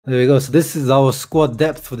There we go. So this is our squad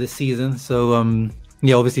depth for this season. So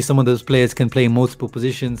yeah, obviously some of those players can play multiple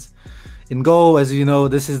positions. In goal, as you know,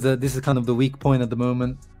 this is kind of the weak point at the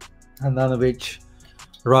moment. Handanovic,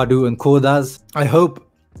 Radu, and Kordas. I hope,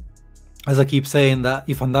 as I keep saying, that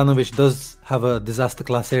if Handanovic does have a disaster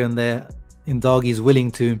class here and there, Inzaghi is willing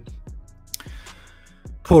to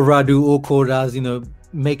put Radu or Kordas, you know,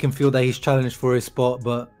 make him feel that he's challenged for his spot.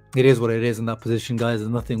 But it is what it is in that position, guys. There's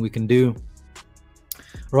nothing we can do.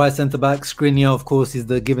 Right centre back, Skriniar, of course, is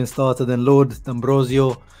the given starter. Then Lord,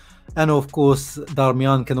 D'Ambrosio, and of course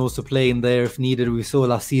Darmian can also play in there if needed. We saw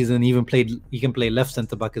last season he can play left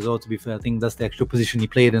centre back as well. To be fair, I think that's the actual position he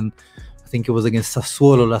played in. I think it was against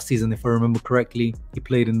Sassuolo last season, if I remember correctly. He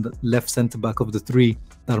played in the left centre back of the three,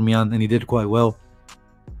 Darmian, and he did quite well.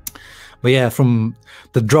 But yeah, from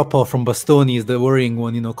the drop off from Bastoni is the worrying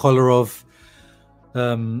one. You know, Kolarov.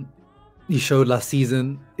 He showed last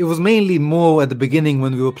season. It was mainly more at the beginning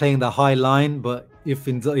when we were playing the high line, but if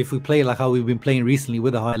we play like how we've been playing recently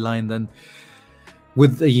with a high line, then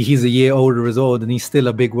he's a year older as well, and he's still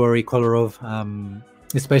a big worry, Kolarov,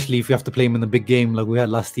 especially if you have to play him in a big game like we had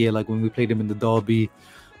last year, like when we played him in the derby.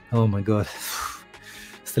 Oh my god,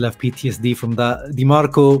 still have PTSD from that. Di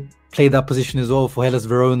Marco played that position as well for Hellas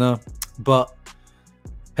Verona, but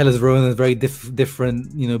Hellas Verona is very different,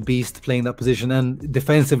 you know, beast playing that position, and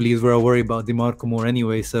defensively is where I worry about Di Marco more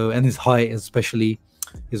anyway. So, and his height especially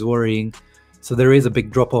is worrying. So there is a big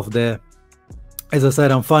drop off there. As I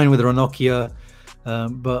said, I'm fine with Ranocchia,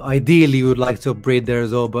 but ideally we would like to upgrade there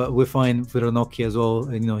as well. But we're fine with Ranocchia as well.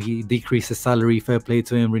 And, you know, he decreased his salary, fair play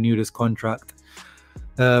to him, renewed his contract.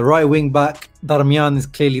 Right wing back, Darmian is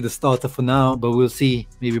clearly the starter for now, but we'll see.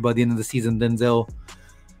 Maybe by the end of the season,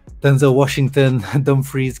 Denzel Washington,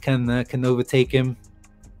 Dumfries can overtake him.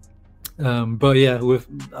 But yeah,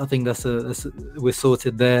 I think we're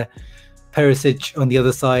sorted there. Perisic on the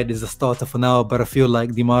other side is a starter for now, but I feel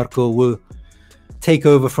like Di Marco will take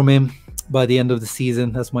over from him by the end of the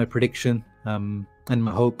season. That's my prediction, and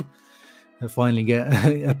my hope. I finally get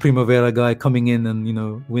a Primavera guy coming in and, you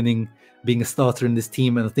know, winning, being a starter in this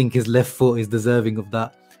team, and I think his left foot is deserving of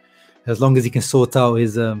that. As long as he can sort out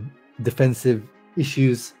his defensive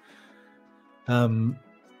issues.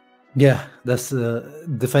 Yeah, that's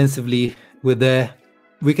defensively we're there.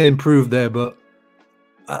 We can improve there, but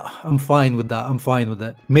I'm fine with that.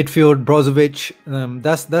 Midfield, Brozovic,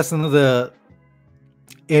 that's another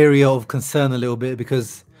area of concern a little bit,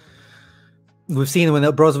 because we've seen when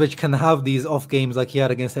Brozovic can have these off games like he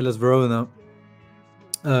had against Hellas Verona,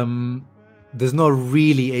 there's not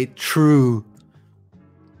really a true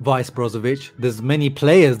vice Brozovic. There's many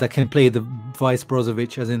players that can play the vice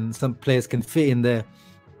Brozovic, as in some players can fit in there.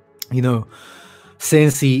 You know,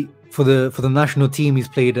 Sensi for the national team, he's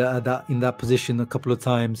played in that position a couple of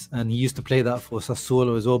times, and he used to play that for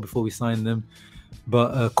Sassuolo as well before we signed him.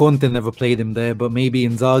 But Conte never played him there. But maybe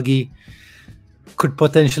Inzaghi could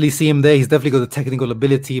potentially see him there. He's definitely got the technical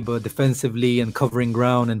ability, but defensively and covering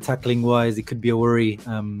ground and tackling wise, it could be a worry.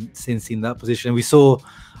 Sensi in that position, we saw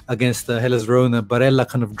against Hellas Verona, Barella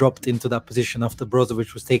kind of dropped into that position after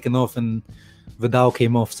Brozovic was taken off and Vidal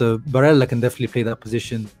came off. So Barella can definitely play that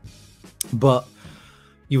position, but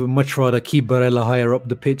you would much rather keep Barella higher up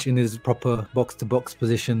the pitch in his proper box-to-box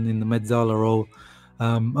position in the mezzala role.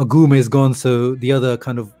 Agume is gone, so the other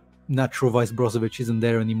kind of natural vice Brozovic isn't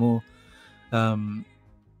there anymore.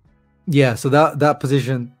 Yeah, so that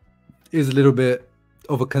position is a little bit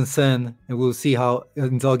of a concern, and we'll see how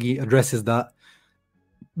Inzaghi addresses that.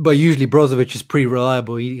 But usually Brozovic is pretty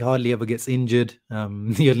reliable. He hardly ever gets injured.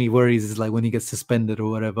 The only worries is like when he gets suspended or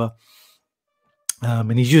whatever.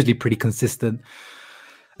 And he's usually pretty consistent.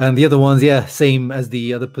 And the other ones, yeah, same as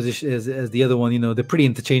the other position, as the other one, you know, they're pretty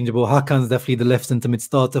interchangeable. Hakan's definitely the left centre mid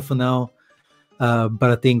starter for now. But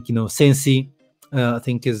I think, you know, Sensi, I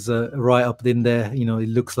think is right up in there. You know, it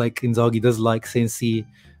looks like Inzaghi does like Sensi.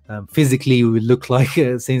 Physically, it would look like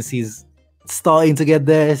Sensi's starting to get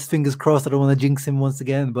there. Fingers crossed. I don't want to jinx him once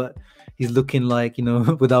again, but he's looking like, you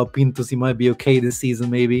know, without Pintus, he might be okay this season,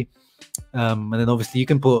 maybe. And then obviously you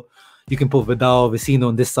can put Vidal, Vecino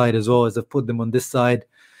on this side as well, as I've put them on this side.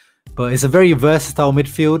 But it's a very versatile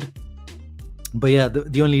midfield. But yeah,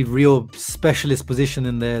 the only real specialist position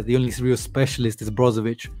in there, the only real specialist is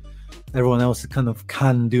Brozovic. Everyone else kind of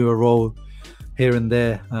can do a role here and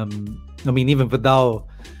there. I mean, even Vidal,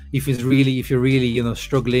 if you're really, you know,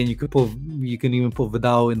 struggling, you can even put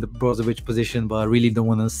Vidal in the Brozovic position, but I really don't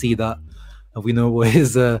want to see that. We know what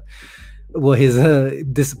his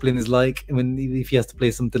discipline is like. I mean, if he has to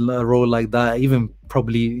play a role like that, even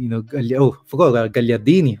probably, you know, forgot about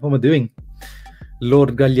Gagliardini. What am I doing?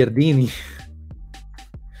 Lord Gagliardini.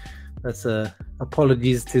 That's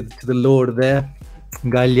apologies to the Lord there,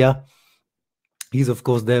 Gallia. He's of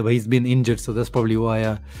course there, but he's been injured, so that's probably why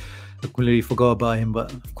I completely forgot about him.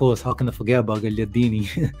 But of course, how can I forget about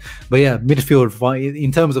Gagliardini? But yeah, midfield,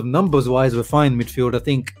 in terms of numbers wise, we're fine midfield. I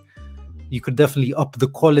think you could definitely up the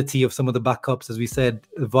quality of some of the backups, as we said,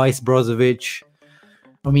 Vice Brozovic.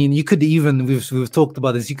 I mean, you could even, we've talked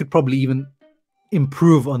about this, you could probably even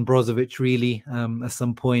improve on Brozovic really at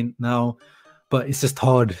some point now, but it's just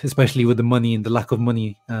hard, especially with the money and the lack of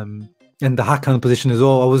money, and the Hakan position as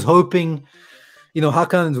well. I was hoping,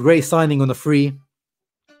 Hakan's a great signing on a free,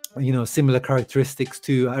 similar characteristics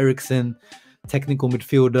to Eriksson, technical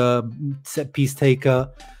midfielder, set piece taker,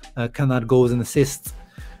 can add goals and assists.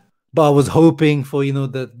 But I was hoping for,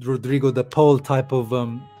 the Rodrigo de Paul type of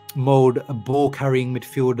mode, a ball carrying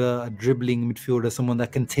midfielder, a dribbling midfielder, someone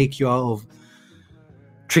that can take you out of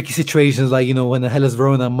tricky situations, like when the Hellas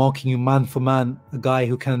Verona are marking you man for man, a guy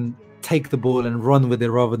who can take the ball and run with it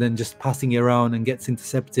rather than just passing it around and gets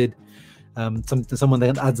intercepted. Someone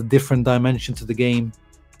that adds a different dimension to the game.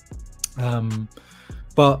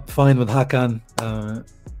 But fine with Hakan,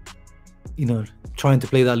 trying to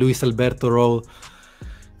play that Luis Alberto role.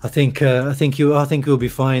 I think you'll be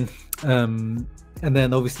fine. And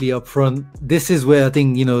then obviously up front, this is where I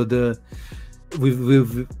think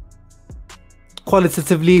we've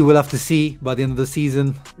qualitatively we'll have to see by the end of the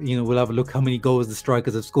season. We'll have a look how many goals the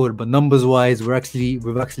strikers have scored, but numbers wise, we've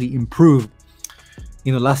actually improved.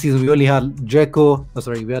 Last season we only had we had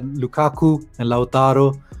Lukaku and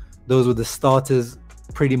Lautaro. Those were the starters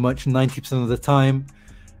pretty much 90% of the time,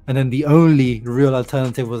 and then the only real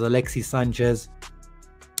alternative was Alexis Sanchez,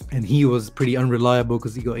 and he was pretty unreliable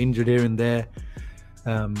because he got injured here and there,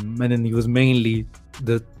 and then he was mainly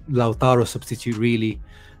the Lautaro substitute really,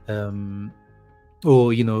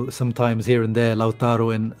 or sometimes here and there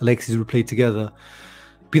Lautaro and Alexis would play together.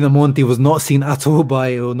 Pinamonti was not seen at all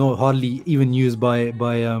hardly even used by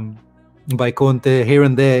Conte. Here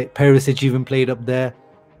and there Perisic even played up there,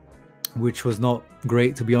 which was not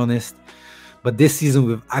great, to be honest. But this season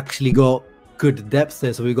we've actually got good depth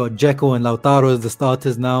there. So we've got Dzeko and Lautaro as the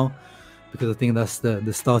starters now, because I think that's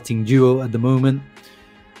the starting duo at the moment.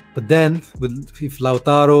 But then if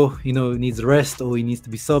Lautaro needs a rest or he needs to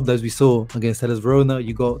be subbed, as we saw against Hellas Verona,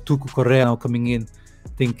 you got Tucu Correa now coming in. I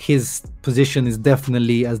think his position is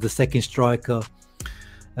definitely as the second striker,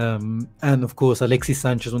 and of course Alexis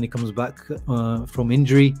Sanchez when he comes back from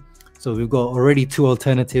injury. So we've got already two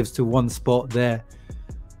alternatives to one spot there.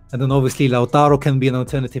 And then obviously Lautaro can be an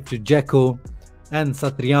alternative to Dzeko and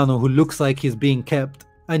Satriano, who looks like he's being kept.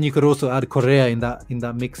 And you could also add Correa in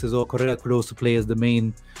that mix as well. Correa could also play as the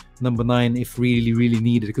main number 9 if really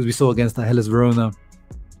needed, because we saw against the Hellas Verona,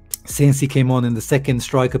 Sensi came on in the second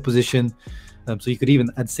striker position. So you could even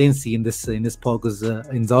add Sensi in this part, because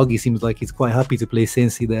Inzaghi seems like he's quite happy to play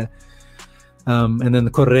Sensi there. And then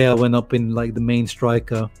Correa went up in like the main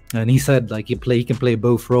striker, and he said like he can play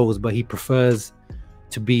both roles, but he prefers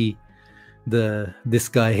to be this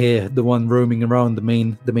guy here, the one roaming around the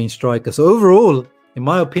main striker. So overall, in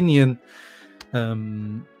my opinion,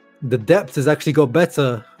 the depth has actually got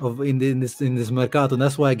better in this mercato, and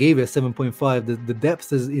that's why I gave it 7.5. The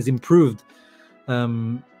depth is improved.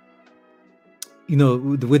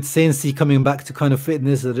 With Sensi coming back to kind of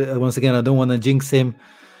fitness, once again, I don't want to jinx him.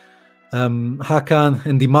 Hakan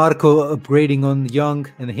and Di Marco upgrading on Young,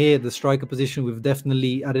 and here the striker position, we've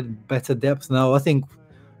definitely added better depth now. I think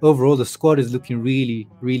overall the squad is looking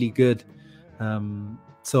really good.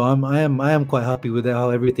 So I am quite happy with how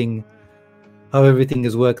everything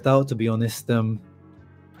has worked out, to be honest.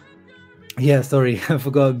 Yeah, sorry, I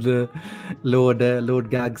forgot the Lord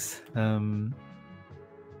Gags.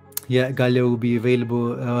 Yeah, Gallia will be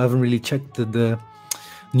available. I haven't really checked the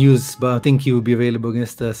news, but I think he will be available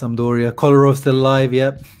against Sampdoria. Kolarov still alive.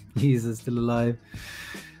 Yep, he's still alive.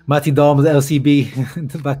 Mati Dom, the LCB,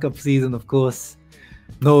 the backup season, of course.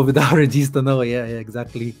 No, without Regista, no. Yeah,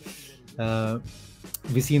 exactly.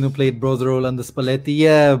 Vicino played Bro's role under Spalletti.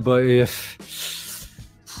 Yeah, but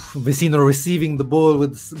Vicino receiving the ball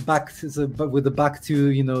with the back to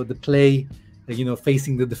the play,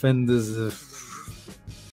 facing the defenders.